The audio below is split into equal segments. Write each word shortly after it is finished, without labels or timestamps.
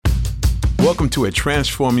Welcome to A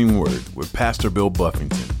Transforming Word with Pastor Bill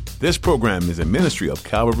Buffington. This program is a ministry of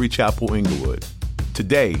Calvary Chapel, Inglewood.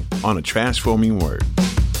 Today on A Transforming Word.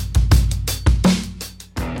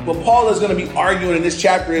 What Paul is going to be arguing in this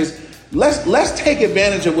chapter is let's take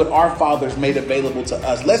advantage of what our fathers made available to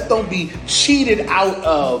us. Let's don't be cheated out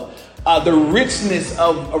of the richness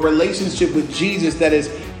of a relationship with Jesus that is,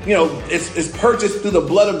 it's purchased through the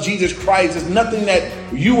blood of Jesus Christ. It's nothing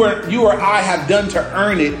that you or I have done to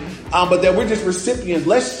earn it, but that we're just recipients.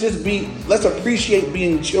 Let's appreciate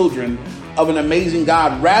being children of an amazing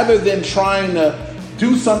God rather than trying to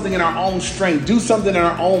do something in our own strength, do something in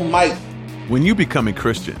our own might. When you become a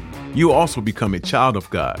Christian, you also become a child of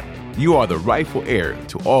God. You are the rightful heir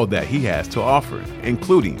to all that He has to offer,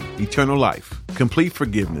 including eternal life, complete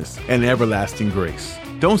forgiveness, and everlasting grace.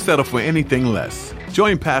 Don't settle for anything less.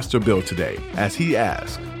 Join Pastor Bill today as he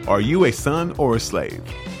asks, are you a son or a slave?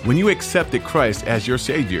 When you accepted Christ as your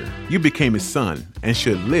Savior, you became His son and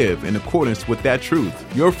should live in accordance with that truth.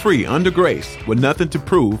 You're free under grace with nothing to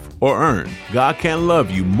prove or earn. God can't love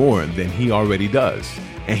you more than He already does,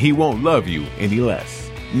 and He won't love you any less.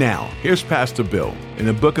 Now, here's Pastor Bill in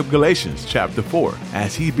the book of Galatians chapter 4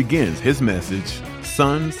 as he begins his message,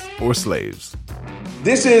 Sons or Slaves.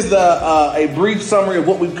 This is a brief summary of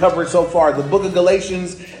what we've covered so far. The book of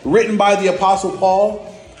Galatians, written by the Apostle Paul,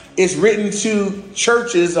 is written to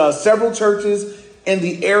churches, several churches in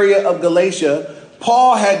the area of Galatia.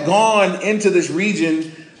 Paul had gone into this region.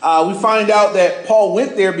 We find out that Paul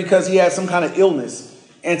went there because he had some kind of illness.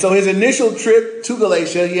 And so his initial trip to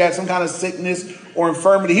Galatia, he had some kind of sickness or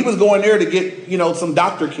infirmity. He was going there to get, some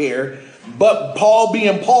doctor care. But Paul,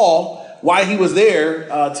 being Paul, while he was there,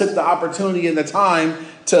 took the opportunity and the time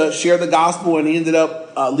to share the gospel. And he ended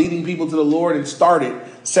up leading people to the Lord and started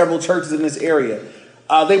several churches in this area.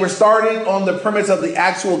 They were started on the premise of the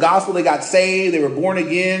actual gospel. They got saved. They were born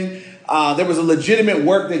again. There was a legitimate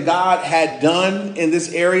work that God had done in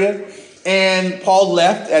this area. And Paul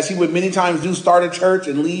left, as he would many times do, start a church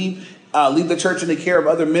and leave the church in the care of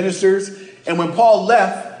other ministers. And when Paul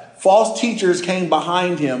left, false teachers came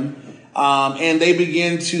behind him, and they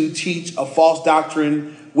began to teach a false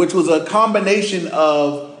doctrine, which was a combination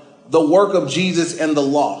of the work of Jesus and the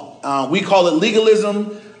law. We call it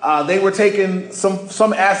legalism. They were taking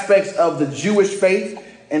some aspects of the Jewish faith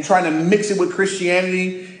and trying to mix it with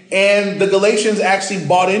Christianity. And the Galatians actually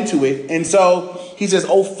bought into it. And so he says,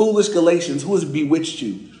 "Oh, foolish Galatians, who has bewitched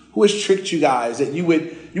you? Who has tricked you guys that you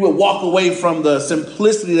would walk away from the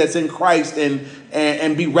simplicity that's in Christ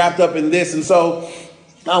and be wrapped up in this?" And so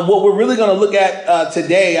what we're really going to look at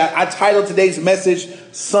today, I titled today's message,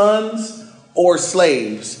 Sons or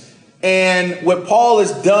Slaves. And what Paul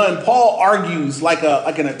has done, Paul argues like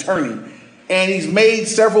an attorney. And he's made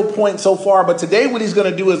several points so far. But today what he's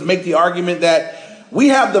going to do is make the argument that we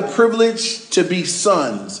have the privilege to be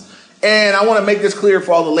sons. And I want to make this clear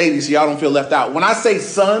for all the ladies so y'all don't feel left out. When I say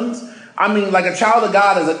sons, I mean like a child of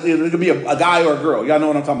God it could be a guy or a girl. Y'all know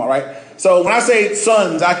what I'm talking about, right? So when I say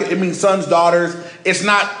sons, it means sons, daughters. It's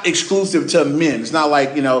not exclusive to men. It's not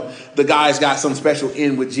like, the guys got some special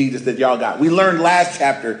in with Jesus that y'all got. We learned last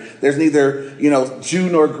chapter, there's neither, Jew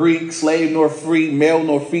nor Greek, slave nor free, male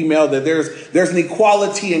nor female, that there's an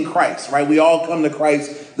equality in Christ, right? We all come to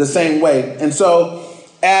Christ the same way. And so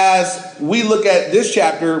as we look at this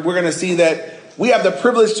chapter, we're going to see that we have the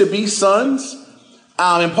privilege to be sons.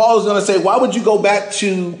 And Paul is going to say, why would you go back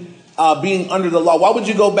to being under the law? Why would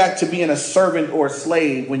you go back to being a servant or a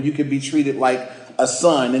slave when you could be treated like a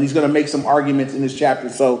son? And he's going to make some arguments in this chapter.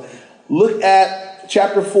 So look at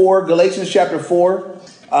chapter 4, Galatians chapter 4.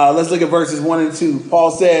 Let's look at verses 1 and 2. Paul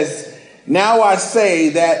says, "Now I say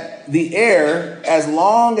that the heir, as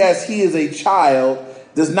long as he is a child,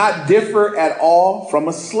 does not differ at all from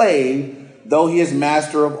a slave, though he is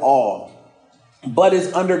master of all, but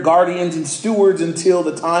is under guardians and stewards until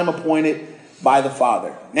the time appointed by the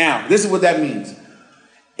Father." Now, this is what that means.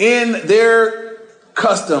 In their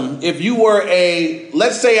custom, if you were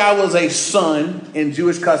let's say I was a son in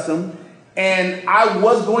Jewish custom, and I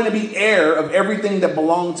was going to be heir of everything that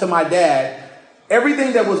belonged to my dad,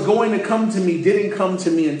 everything that was going to come to me didn't come to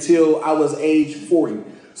me until I was age 40.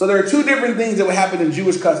 So there are two different things that would happen in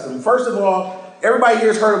Jewish custom. First of all, everybody here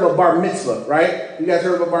has heard of a bar mitzvah, right? You guys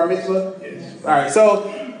heard of a bar mitzvah? Yes. All right. So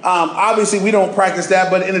obviously we don't practice that,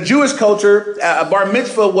 but in the Jewish culture, a bar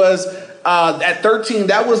mitzvah was at 13.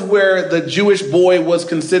 That was where the Jewish boy was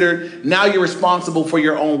considered. Now you're responsible for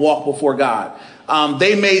your own walk before God.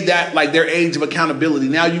 They made that like their age of accountability.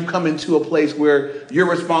 Now you've come into a place where you're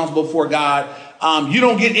responsible for God. You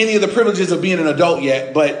don't get any of the privileges of being an adult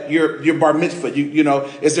yet, but you're bar mitzvah.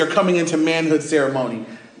 It's their coming into manhood ceremony.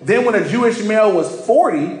 Then when a Jewish male was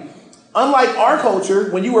 40, Unlike our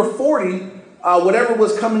culture, when you were 40, whatever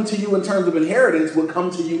was coming to you in terms of inheritance would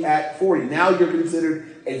come to you at 40. Now you're considered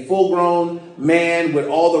a full-grown man with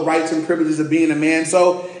all the rights and privileges of being a man.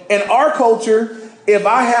 So in our culture, if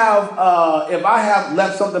I have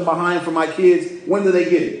left something behind for my kids, when do they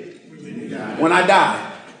get it? When I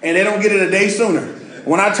die. And they don't get it a day sooner.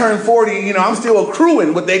 When I turn 40, I'm still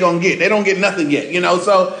accruing what they're going to get. They don't get nothing yet,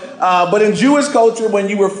 So, but in Jewish culture, when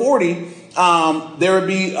you were 40, there would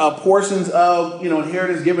be portions of,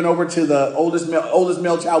 inheritance given over to the oldest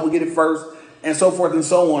male child would get it first, and so forth and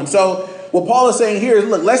so on. So what Paul is saying here is,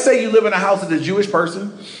 look, let's say you live in a house as a Jewish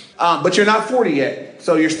person, but you're not 40 yet.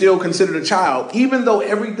 So you're still considered a child, even though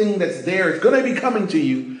everything that's there is going to be coming to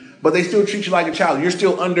you, but they still treat you like a child. You're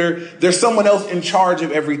still there's someone else in charge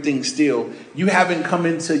of everything still. You haven't come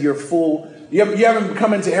into you haven't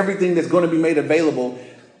come into everything that's going to be made available.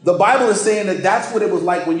 The Bible is saying that that's what it was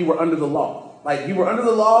like when you were under the law. Like you were under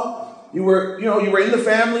the law, you were in the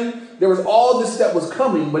family. There was all this that was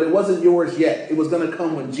coming, but it wasn't yours yet. It was going to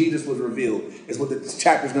come when Jesus was revealed, is what this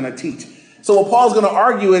chapter is going to teach. So what Paul's going to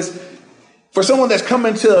argue is, for someone that's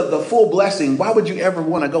coming to the full blessing, why would you ever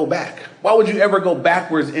want to go back? Why would you ever go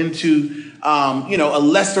backwards into, a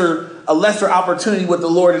lesser opportunity with the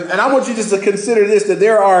Lord? And I want you just to consider this, that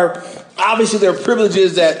there are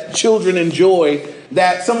privileges that children enjoy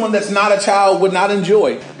that someone that's not a child would not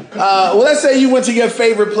enjoy. Let's say you went to your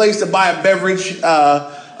favorite place to buy a beverage,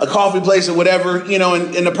 a coffee place or whatever,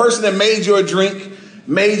 and the person that made your drink.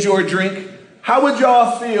 How would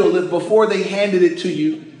y'all feel if before they handed it to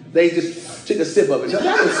you, they just took a sip of it?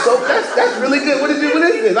 That's really good. What is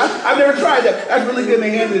this? I've never tried that. That's really good. And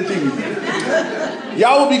they handed it to you.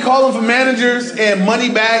 Y'all would be calling for managers and money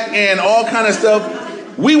back and all kind of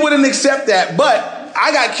stuff. We wouldn't accept that. But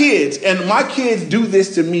I got kids, and my kids do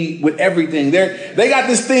this to me with everything. They got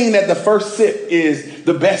this thing that the first sip is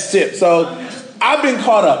the best sip. So I've been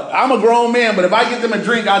caught up. I'm a grown man, but if I get them a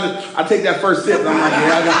drink, I take that first sip. And I'm like,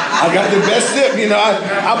 yeah, I got the best sip.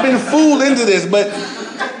 I've been fooled into this, but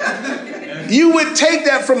you would take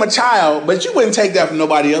that from a child, but you wouldn't take that from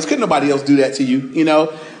nobody else. Couldn't nobody else do that to you,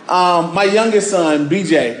 My youngest son,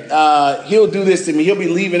 BJ, he'll do this to me. He'll be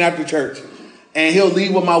leaving after church, and he'll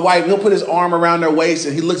leave with my wife. He'll put his arm around her waist,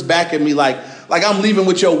 and he looks back at me like I'm leaving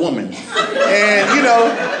with your woman. And,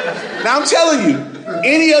 now I'm telling you,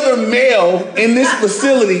 any other male in this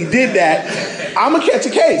facility did that, I'm going to catch a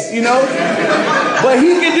case, But he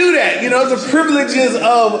can do that, the privileges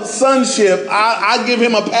of sonship. I give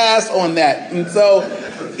him a pass on that. And so,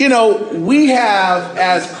 we have,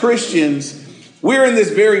 as Christians, we're in this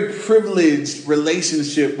very privileged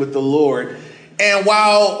relationship with the Lord. And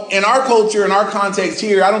while in our culture, in our context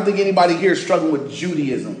here, I don't think anybody here is struggling with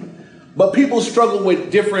Judaism. But people struggle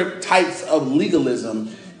with different types of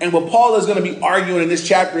legalism. And what Paul is going to be arguing in this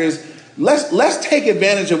chapter is, let's take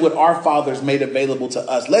advantage of what our fathers made available to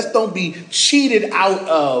us. Let's don't be cheated out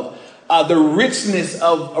of the richness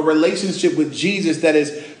of a relationship with Jesus that is,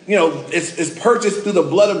 it's purchased through the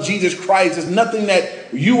blood of Jesus Christ. It's nothing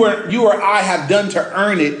that you or I have done to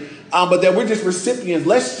earn it, but that we're just recipients.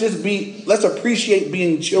 Let's appreciate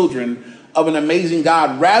being children of an amazing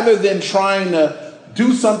God rather than trying to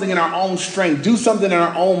do something in our own strength, do something in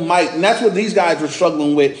our own might. And that's what these guys were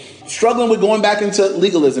struggling with going back into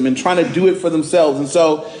legalism and trying to do it for themselves. And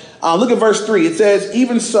so look at verse 3. It says,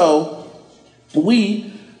 even so,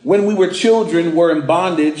 we, when we were children, were in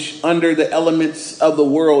bondage under the elements of the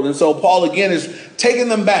world. And so Paul, again, is taking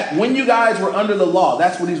them back. When you guys were under the law,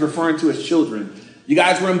 that's what he's referring to as children. You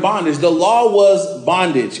guys were in bondage. The law was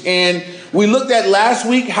bondage. And we looked at last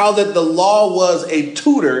week how that the law was a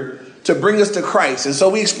tutor to bring us to Christ. And so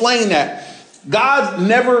we explained that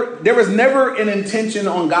there was never an intention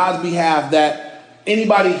on God's behalf that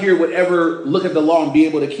anybody here would ever look at the law and be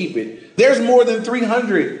able to keep it. There's more than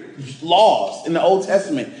 300 laws in the Old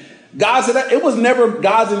Testament. God said that it was never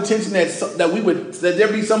God's intention that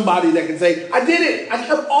there be somebody that can say, I did it. I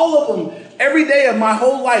kept all of them every day of my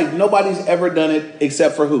whole life. Nobody's ever done it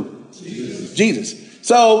except for who? Jesus.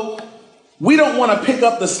 So we don't want to pick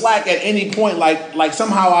up the slack at any point like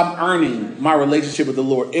somehow I'm earning my relationship with the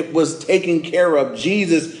Lord. It was taken care of.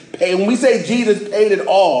 Jesus paid. When we say Jesus paid it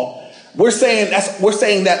all, we're saying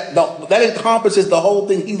that encompasses the whole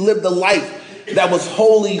thing. He lived a life that was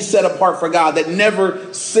wholly set apart for God, that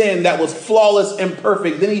never sinned, that was flawless and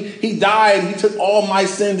perfect. Then he died. He took all my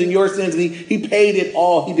sins and your sins, and he paid it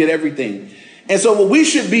all. He did everything. And so what we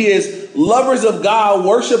should be is lovers of God,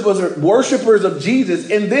 worshipers of Jesus,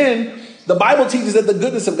 and then the Bible teaches that the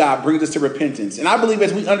goodness of God brings us to repentance. And I believe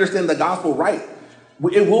as we understand the gospel right,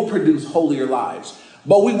 it will produce holier lives.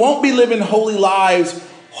 But we won't be living holy lives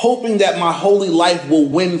hoping that my holy life will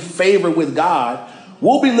win favor with God,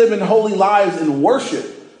 we'll be living holy lives in worship.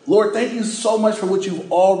 Lord, thank you so much for what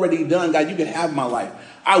you've already done. God, you can have my life.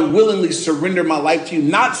 I willingly surrender my life to you,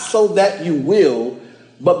 not so that you will,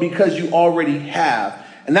 but because you already have.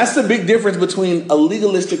 And that's the big difference between a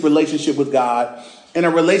legalistic relationship with God and a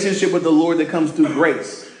relationship with the Lord that comes through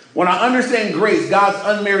grace. When I understand grace, God's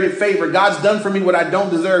unmerited favor, God's done for me what I don't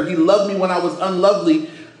deserve. He loved me when I was unlovely.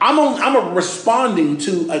 I'm responding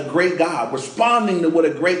to a great God, responding to what a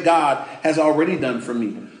great God has already done for me.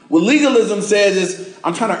 What legalism says is,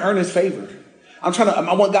 I'm trying to earn his favor.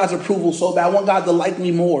 I want God's approval so bad. I want God to like me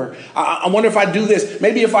more. I wonder if I do this,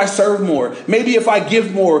 maybe if I serve more, maybe if I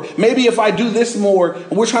give more, maybe if I do this more.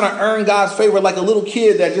 And we're trying to earn God's favor like a little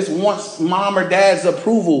kid that just wants mom or dad's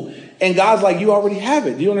approval. And God's like, you already have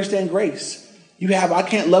it. Do you understand grace? I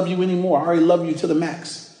can't love you anymore. I already love you to the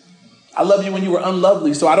max. I love you when you were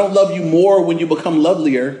unlovely. So I don't love you more when you become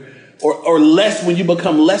lovelier or less when you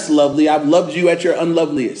become less lovely. I've loved you at your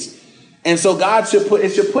unloveliest. And so God should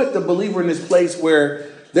put the believer in this place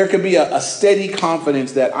where there could be a steady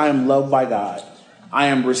confidence that I am loved by God. I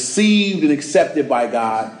am received and accepted by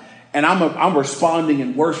God. And I'm responding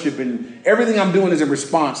in worship, and everything I'm doing is in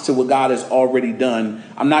response to what God has already done.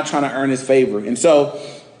 I'm not trying to earn his favor. And so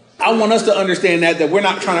I want us to understand that we're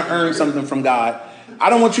not trying to earn something from God. I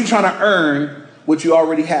don't want you trying to earn what you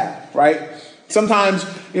already have, right? Sometimes,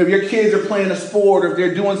 if your kids are playing a sport or if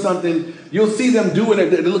they're doing something, you'll see them doing it.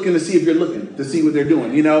 They're looking to see if you're looking, to see what they're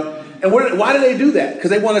doing, And why do they do that? Because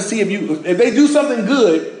they want to see if they do something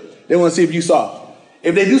good, they want to see if you saw.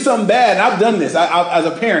 If they do something bad, and I've done this as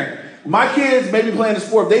a parent, my kids may be playing a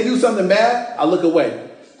sport. If they do something bad, I look away.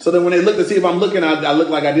 So then when they look to see if I'm looking, I look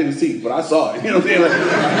like I didn't see, but I saw it. You know what I'm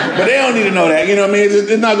saying? But they don't need to know that. You know what I mean?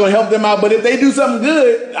 It's not going to help them out. But if they do something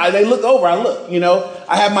good, they look over. I look.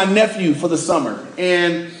 I have my nephew for the summer,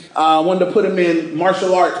 and I wanted to put him in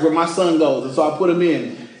martial arts where my son goes, and so I put him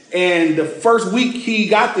in. And the first week he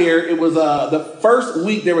got there, it was the first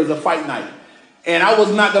week there was a fight night. And I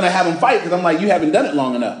was not going to have him fight because I'm like, you haven't done it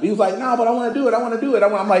long enough. He was like, no, but I want to do it.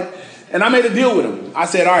 I'm like, and I made a deal with him. I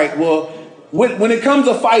said, all right, well, when it comes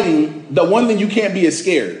to fighting, the one thing you can't be is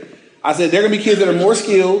scared. I said, there are going to be kids that are more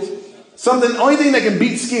skilled. The only thing that can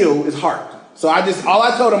beat skill is heart. So all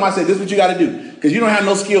I told him, I said, this is what you got to do because you don't have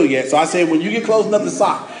no skill yet. So I said, when you get close enough to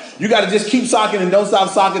sock, you got to just keep socking and don't stop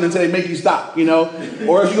socking until they make you stop, or else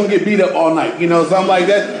you're going to get beat up all night, something like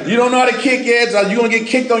that. You don't know how to kick yet, so you're going to get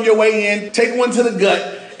kicked on your way in. Take one to the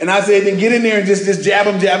gut. And I said, then get in there and just jab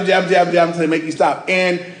them, jab until they make you stop.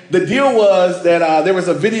 And the deal was that there was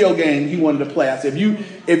a video game he wanted to play. I said,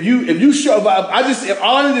 if you show up,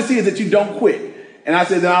 all I need to see is that you don't quit. And I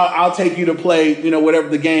said, then I'll take you to play, whatever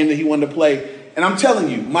the game that he wanted to play. And I'm telling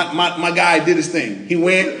you, my guy did his thing. He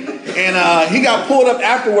went and he got pulled up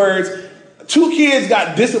afterwards. 2 kids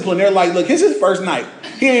got disciplined. They're like, look, it's his first night.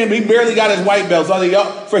 He barely got his white belt. So I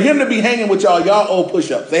said, for him to be hanging with y'all owe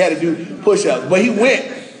push-ups. They had to do push-ups. But he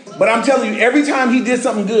went. But I'm telling you, every time he did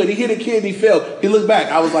something good, he hit a kid and he fell. He looked back.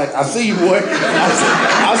 I was like, I see you, boy.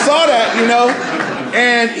 I saw that,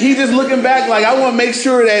 And he just looking back like, I want to make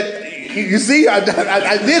sure that, you see, I did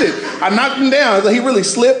it. I knocked him down. He really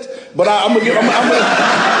slipped. But I'm gonna give you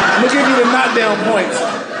the knockdown points.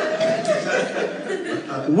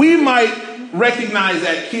 We might recognize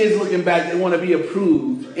that kids looking back, they want to be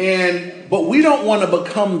approved, but we don't want to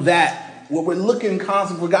become that. Where we're looking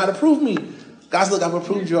constantly for God to prove me. God's look, I've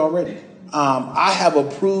approved you already. I have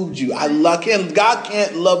approved you. God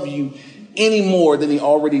can't love you any more than He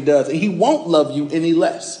already does, and He won't love you any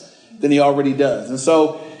less than He already does. And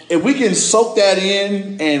so, if we can soak that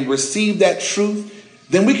in and receive that truth,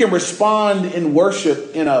 then we can respond in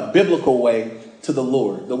worship in a biblical way to the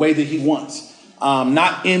Lord, the way that He wants.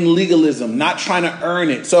 Not in legalism, not trying to earn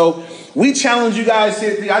it. So we challenge you guys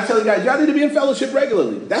here. I tell you guys, y'all need to be in fellowship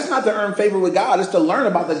regularly. That's not to earn favor with God. It's to learn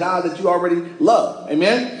about the God that you already love.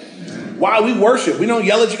 Amen? While we worship, we don't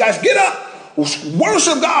yell at you guys, get up,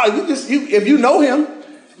 worship God. If you know Him,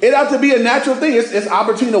 it ought to be a natural thing. It's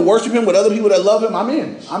opportunity to worship Him with other people that love Him. I'm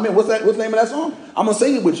in. What's the name of that song? I'm going to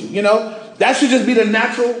sing it with you, That should just be the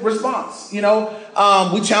natural response, We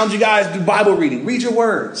challenge you guys to do Bible reading. Read your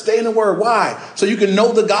word. Stay in the word. Why? So you can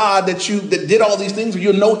know the God that did all these things.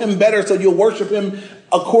 You'll know Him better, so you'll worship Him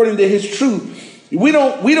according to His truth. We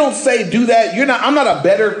don't say do that. I'm not a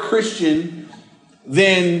better Christian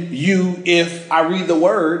than you if I read the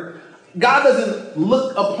word. God doesn't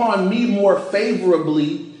look upon me more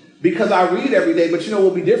favorably because I read every day. But what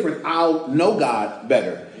will be different? I'll know God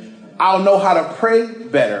better. I'll know how to pray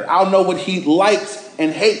better. I'll know what He likes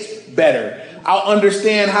and hates better. I'll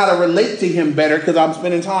understand how to relate to him better because I'm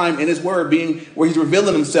spending time in his word, being where he's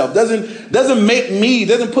revealing himself. Doesn't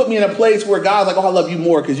put me in a place where God's like, oh, I love you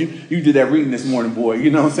more because you did that reading this morning, boy.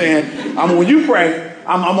 You know what I'm saying? When you pray,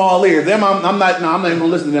 I'm all ears. I'm not even going to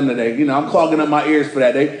listen to them today. You know, I'm clogging up my ears for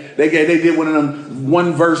that. They did one of them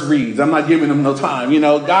one verse reads. I'm not giving them no time. You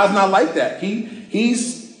know, God's not like that.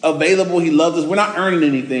 He's available. He loves us. We're not earning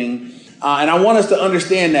anything. And I want us to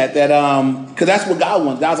understand that because that's what God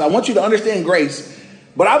wants. God's, I want you to understand grace.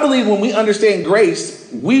 But I believe when we understand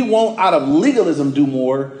grace, we won't out of legalism do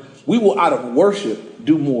more. We will out of worship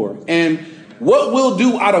do more. And what we'll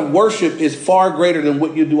do out of worship is far greater than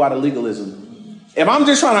what you do out of legalism. If I'm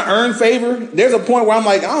just trying to earn favor, there's a point where I'm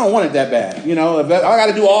like, I don't want it that bad. You know, if I got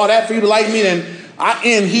to do all that for you to like me, then I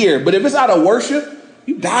end here. But if it's out of worship,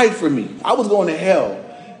 you died for me. I was going to hell.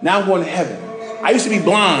 Now I'm going to heaven. I used to be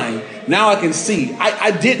blind. Now I can see.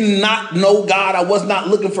 I did not know God. I was not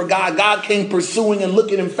looking for God. God came pursuing and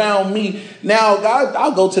looking and found me. Now, God,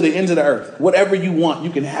 I'll go to the ends of the earth. Whatever you want, you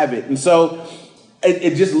can have it. And so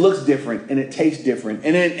it just looks different and it tastes different.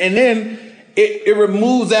 And then it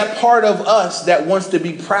removes that part of us that wants to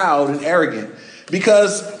be proud and arrogant.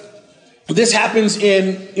 Because this happens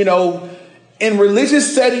in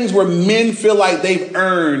religious settings where men feel like they've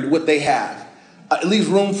earned what they have. It leaves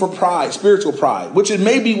room for pride, spiritual pride, which is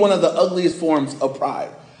maybe one of the ugliest forms of pride.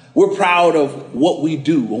 We're proud of what we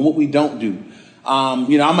do and what we don't do.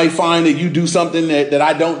 I may find that you do something that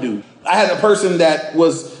I don't do. I had a person that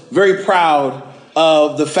was very proud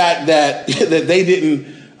of the fact that that they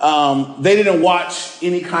didn't watch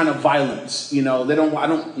any kind of violence.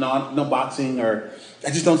 No boxing, or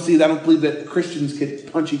I just don't see that. I don't believe that Christians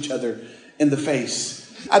could punch each other in the face.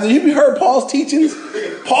 Have you heard Paul's teachings?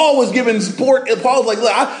 Paul was giving sport. Paul was like,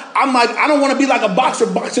 look, I don't want to be like a boxer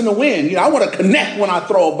boxing to win. I want to connect when I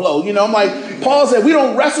throw a blow. I'm like, Paul said, we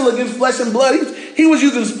don't wrestle against flesh and blood. He was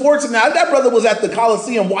using sports. And now that brother was at the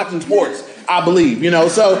Coliseum watching sports, I believe,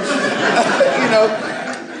 So,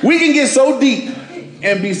 we can get so deep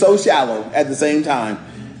and be so shallow at the same time.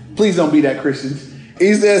 Please don't be that, Christians.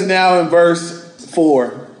 He says now in verse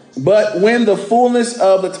 4, but when the fullness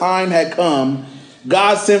of the time had come,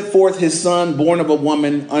 God sent forth his son, born of a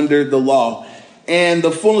woman under the law. And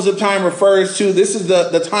the fullness of time refers to, this is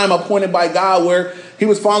the time appointed by God where he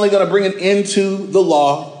was finally going to bring it into the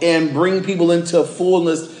law and bring people into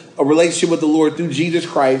fullness, a relationship with the Lord through Jesus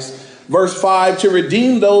Christ. Verse 5, to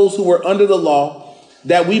redeem those who were under the law,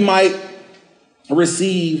 that we might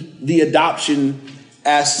receive the adoption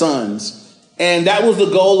as sons. And that was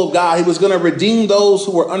the goal of God. He was going to redeem those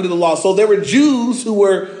who were under the law. So there were Jews who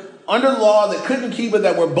were under the law that couldn't keep it,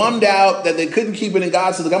 that were bummed out, that they couldn't keep it. And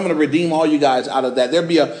God says, look, I'm going to redeem all you guys out of that. There'd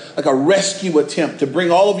be a rescue attempt to bring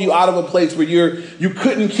all of you out of a place where you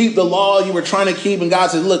couldn't keep the law you were trying to keep. And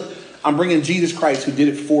God says, look, I'm bringing Jesus Christ who did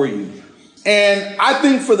it for you. And I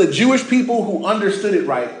think for the Jewish people who understood it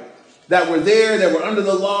right, that were there, that were under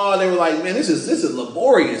the law, they were like, man, this is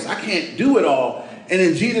laborious. I can't do it all. And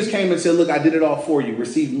then Jesus came and said, look, I did it all for you.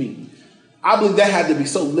 Receive me. I believe that had to be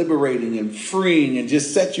so liberating and freeing and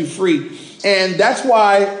just set you free. And that's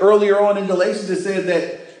why earlier on in Galatians, it said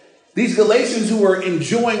that these Galatians who were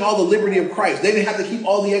enjoying all the liberty of Christ, they didn't have to keep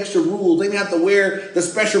all the extra rules. They didn't have to wear the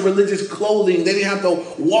special religious clothing. They didn't have to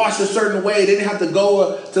wash a certain way. They didn't have to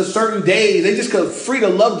go to certain days. They just could free to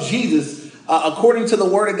love Jesus according to the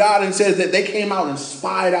word of God. And it says that they came out and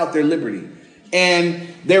spied out their liberty. And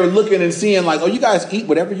they were looking and seeing like, oh, you guys eat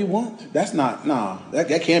whatever you want. That's not,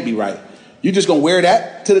 that can't be right. You just gonna wear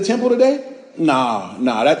that to the temple today?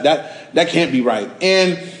 That can't be right.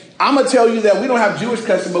 And I'm gonna tell you that we don't have Jewish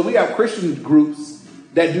customs, but we have Christian groups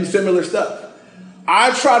that do similar stuff.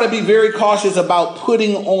 I try to be very cautious about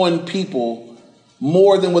putting on people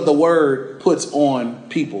more than what the word puts on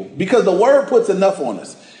people, because the word puts enough on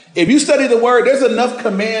us. If you study the word, there's enough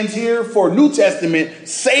commands here for New Testament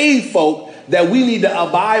saved folk that we need to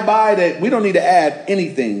abide by, that we don't need to add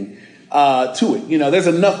anything to it. There's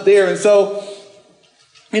enough there. And so,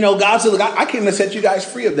 God said, look, I came to set you guys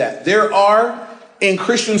free of that. There are in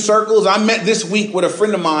Christian circles, I met this week with a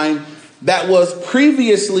friend of mine that was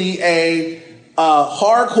previously a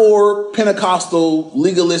hardcore Pentecostal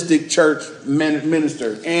legalistic church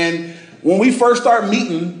minister. And when we first started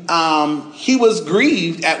meeting, he was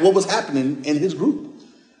grieved at what was happening in his group.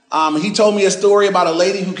 He told me a story about a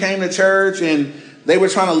lady who came to church and they were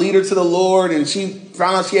trying to lead her to the Lord, and she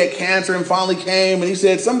found out she had cancer and finally came. And he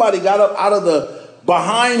said somebody got up out of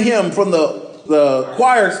behind him from the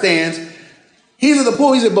choir stands. He's at the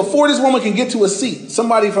pool. He said, before this woman can get to a seat,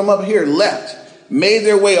 somebody from up here left, made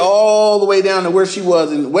their way all the way down to where she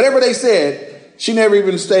was. And whatever they said, she never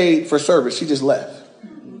even stayed for service. She just left.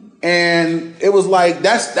 And it was like,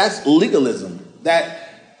 that's legalism. That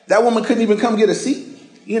woman couldn't even come get a seat.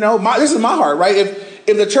 This is my heart, right?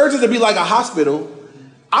 If the church is to be like a hospital,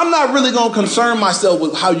 I'm not really going to concern myself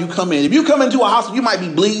with how you come in. If you come into a hospital, you might be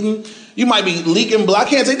bleeding. You might be leaking blood. I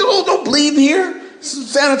can't say, don't bleed in here.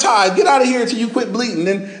 Sanitize. Get out of here until you quit bleeding.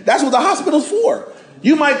 And that's what the hospital's for.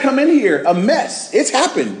 You might come in here a mess. It's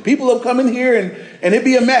happened. People have come in here and it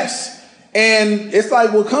be a mess. And it's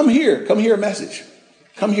like, well, come here a message.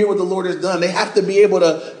 Come hear what the Lord has done. They have to be able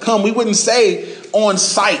to come. We wouldn't say on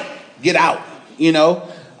site, get out,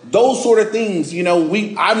 those sort of things.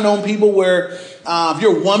 I've known people where if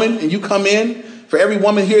you're a woman and you come in, for every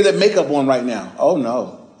woman here that makeup on right now. Oh,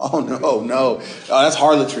 no. Oh, that's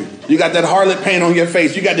harlotry. You got that harlot paint on your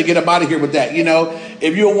face. You got to get up out of here with that.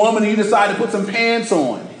 If you're a woman and you decide to put some pants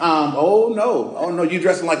on. Oh, no, you're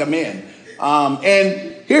dressing like a man.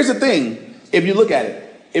 And here's the thing. If you look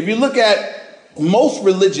at most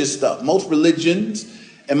religious stuff, most religions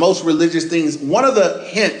and most religious things, one of the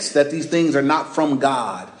hints that these things are not from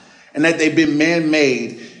God and that they've been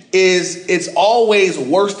man-made is it's always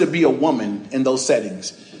worse to be a woman in those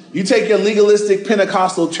settings. You take your legalistic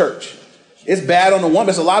Pentecostal church. It's bad on the woman.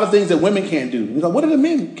 There's a lot of things that women can't do. What do the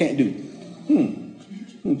men can't do?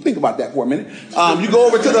 Think about that for a minute. You go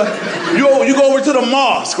over to the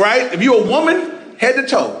mosque, right? If you're a woman, head to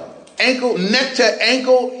toe, ankle, neck to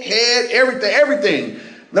ankle, head, everything.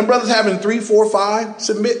 Them brothers having 3, 4, 5,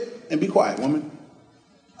 submit and be quiet, woman.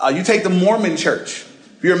 You take the Mormon church.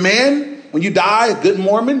 If you're a man, when you die, a good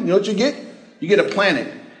Mormon, you know what you get? You get a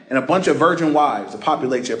planet and a bunch of virgin wives to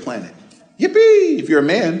populate your planet. Yippee, if you're a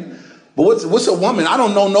man. But what's a woman? I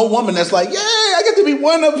don't know no woman that's like, yeah, I get to be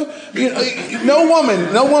one of, no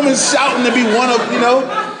woman shouting to be one of,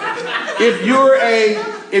 if you're an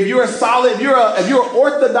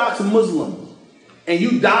Orthodox Muslim and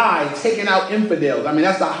you die taking out infidels,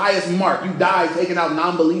 that's the highest mark. You die taking out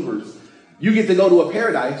non-believers. You get to go to a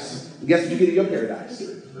paradise. Guess what you get in your paradise?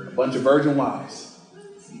 A bunch of virgin wives.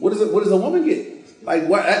 What does a woman get? Like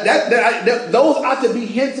what? Those ought to be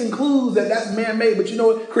hints and clues that's man-made. But you know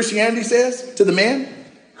what Christianity says to the man?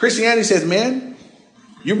 Christianity says, man,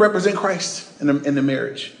 you represent Christ in the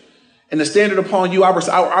marriage. And the standard upon you,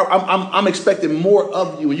 I'm expecting more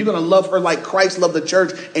of you. And you're going to love her like Christ loved the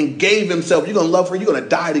church and gave himself. You're going to love her. You're going to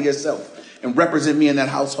die to yourself and represent me in that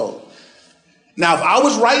household. Now, if I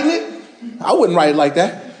was writing it, I wouldn't write it like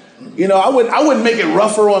that. I wouldn't make it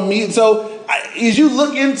rougher on me. So as you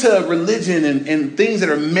look into religion and things that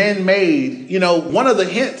are man-made, one of the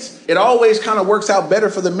hints, it always kind of works out better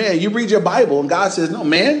for the man. You read your Bible and God says, no,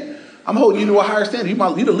 man, I'm holding you to a higher standard.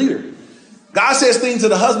 You're the leader. God says things to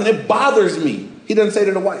the husband, it bothers me. He doesn't say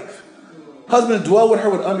to the wife. Husbands, dwell with her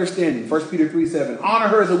with understanding. 1 Peter 3:7. Honor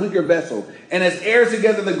her as a weaker vessel and as heirs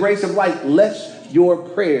together the grace of life, lest your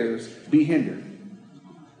prayers be hindered.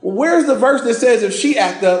 Well, where's the verse that says if she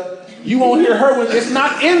act up, you won't hear her when it's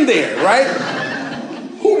not in there, right?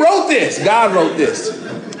 Who wrote this? God wrote this.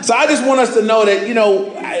 So I just want us to know that,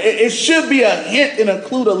 it should be a hint and a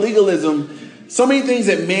clue to legalism. So many things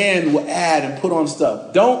that man will add and put on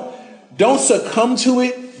stuff. Don't succumb to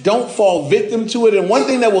it. Don't fall victim to it. And one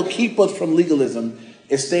thing that will keep us from legalism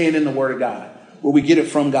is staying in the Word of God, where we get it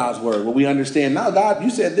from God's Word, where we understand, now, God, you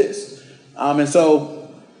said this. And so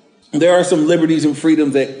there are some liberties and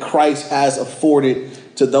freedoms that Christ has afforded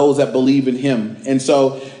to those that believe in him. And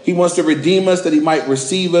so he wants to redeem us that he might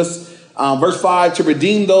receive us. Verse 5, to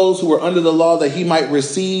redeem those who are under the law that we might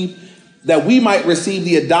receive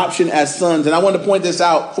the adoption as sons. And I want to point this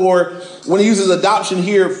out, for when he uses adoption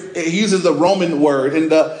here, he uses the Roman word.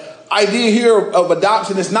 And the idea here of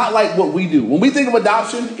adoption is not like what we do. When we think of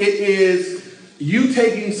adoption, it is you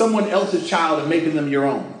taking someone else's child and making them your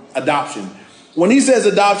own. Adoption. When he says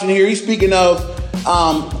adoption here, he's speaking of,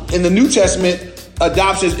 in the New Testament,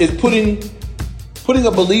 adoption is putting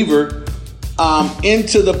a believer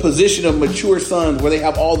into the position of mature sons where they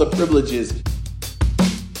have all the privileges.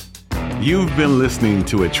 You've been listening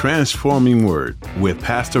to A Transforming Word with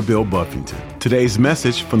Pastor Bill Buffington. Today's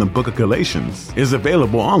message from the book of Galatians is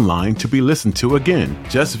available online to be listened to again.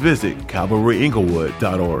 Just visit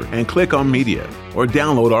CalvaryInglewood.org and click on Media, or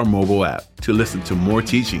download our mobile app to listen to more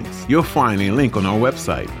teachings. You'll find a link on our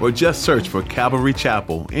website, or just search for Calvary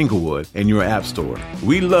Chapel Inglewood in your app store.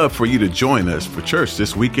 We'd love for you to join us for church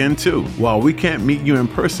this weekend too. While we can't meet you in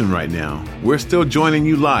person right now, we're still joining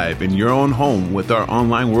you live in your own home with our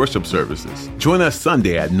online worship services. Join us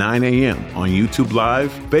Sunday at 9 a.m. on YouTube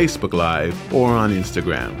Live, Facebook Live, or on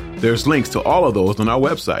Instagram. There's links to all of those on our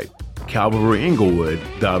website,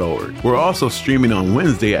 CalvaryInglewood.org. We're also streaming on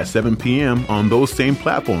Wednesday at 7 p.m. on those same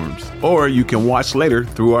platforms, or you can watch later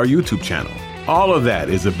through our YouTube channel. All of that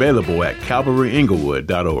is available at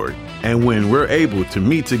calvaryinglewood.org. And when we're able to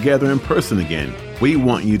meet together in person again, we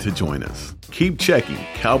want you to join us. Keep checking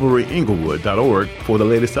calvaryinglewood.org for the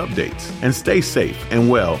latest updates, and stay safe and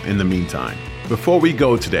well in the meantime. Before we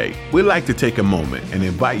go today, we'd like to take a moment and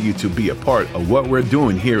invite you to be a part of what we're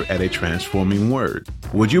doing here at A Transforming Word.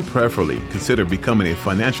 Would you preferably consider becoming a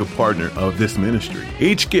financial partner of this ministry?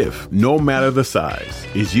 Each gift, no matter the size,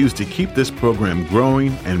 is used to keep this program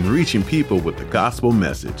growing and reaching people with the gospel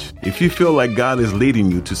message. If you feel like God is leading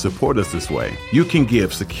you to support us this way, you can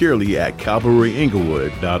give securely at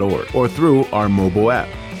calvaryinglewood.org or through our mobile app.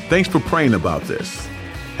 Thanks for praying about this.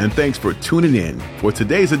 And thanks for tuning in for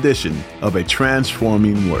today's edition of A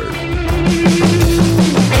Transforming Word.